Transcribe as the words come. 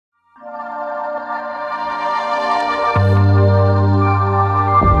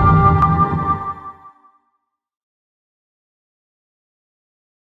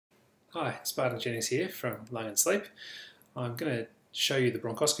Spartan Jennings here from Lung and Sleep. I'm going to show you the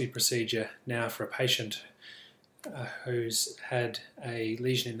bronchoscopy procedure now for a patient who's had a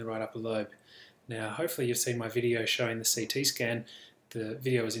lesion in the right upper lobe. Now hopefully you've seen my video showing the CT scan. The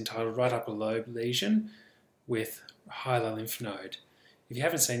video is entitled Right Upper Lobe Lesion with Hilar Lymph Node. If you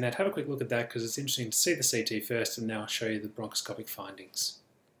haven't seen that, have a quick look at that because it's interesting to see the CT first, and now I'll show you the bronchoscopic findings.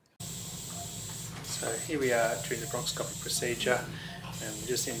 So here we are during the bronchoscopic procedure, and we're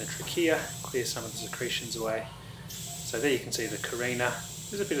just in the trachea, clear some of the secretions away. So there you can see the carina.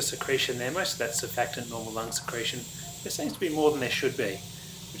 There's a bit of secretion there, most of that's surfactant, normal lung secretion. There seems to be more than there should be.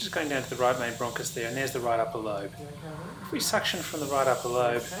 We're just going down to the right main bronchus there, and there's the right upper lobe. If we suction from the right upper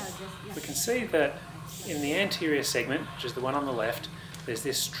lobe, we can see that in the anterior segment, which is the one on the left, there's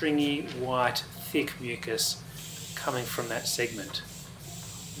this stringy, white, thick mucus coming from that segment.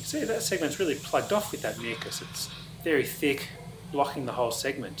 You can see that segment's really plugged off with that mucus. It's very thick, blocking the whole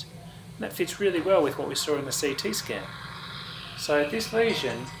segment. And that fits really well with what we saw in the CT scan. So this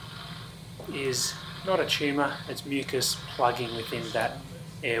lesion is not a tumour, it's mucus plugging within that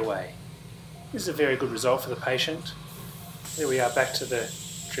airway. This is a very good result for the patient. There we are back to the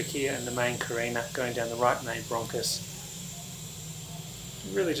trachea and the main carina, going down the right main bronchus.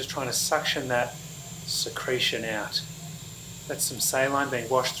 Really just trying to suction that secretion out. That's some saline being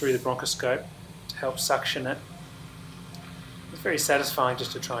washed through the bronchoscope to help suction it. It's very satisfying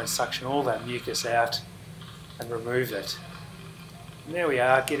just to try and suction all that mucus out and remove it. And there we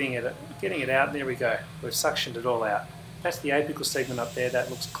are, getting it out, and there we go. We've suctioned it all out. That's the apical segment up there, that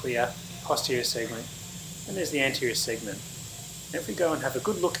looks clear. Posterior segment, and there's the anterior segment. And if we go and have a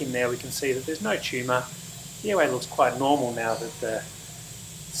good look in there, we can see that there's no tumour. The airway looks quite normal now that the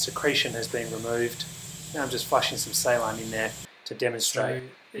secretion has been removed. Now I'm just flushing some saline in there to demonstrate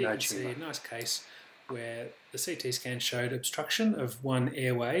no tumour. A nice case where the CT scan showed obstruction of one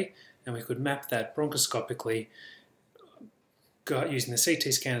airway, and we could map that bronchoscopically using the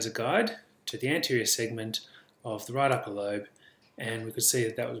CT scan as a guide to the anterior segment of the right upper lobe, and we could see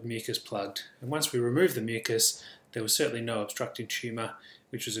that that was mucus plugged. And once we removed the mucus, there was certainly no obstructing tumour,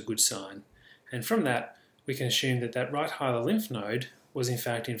 which was a good sign. And from that, we can assume that that right hilar lymph node was in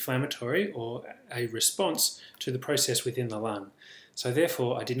fact inflammatory or a response to the process within the lung. So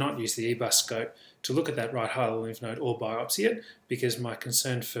therefore I did not use the EBUS scope to look at that right hilar lymph node or biopsy it, because my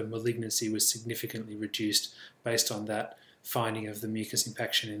concern for malignancy was significantly reduced based on that finding of the mucus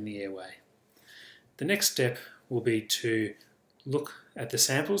impaction in the airway. The next step will be to look at the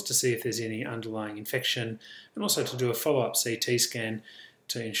samples to see if there's any underlying infection, and also to do a follow-up CT scan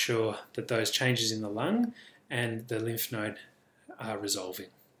to ensure that those changes in the lung and the lymph node are resolving.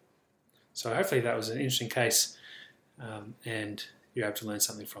 So hopefully that was an interesting case, and you're able to learn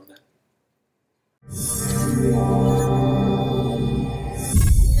something from that.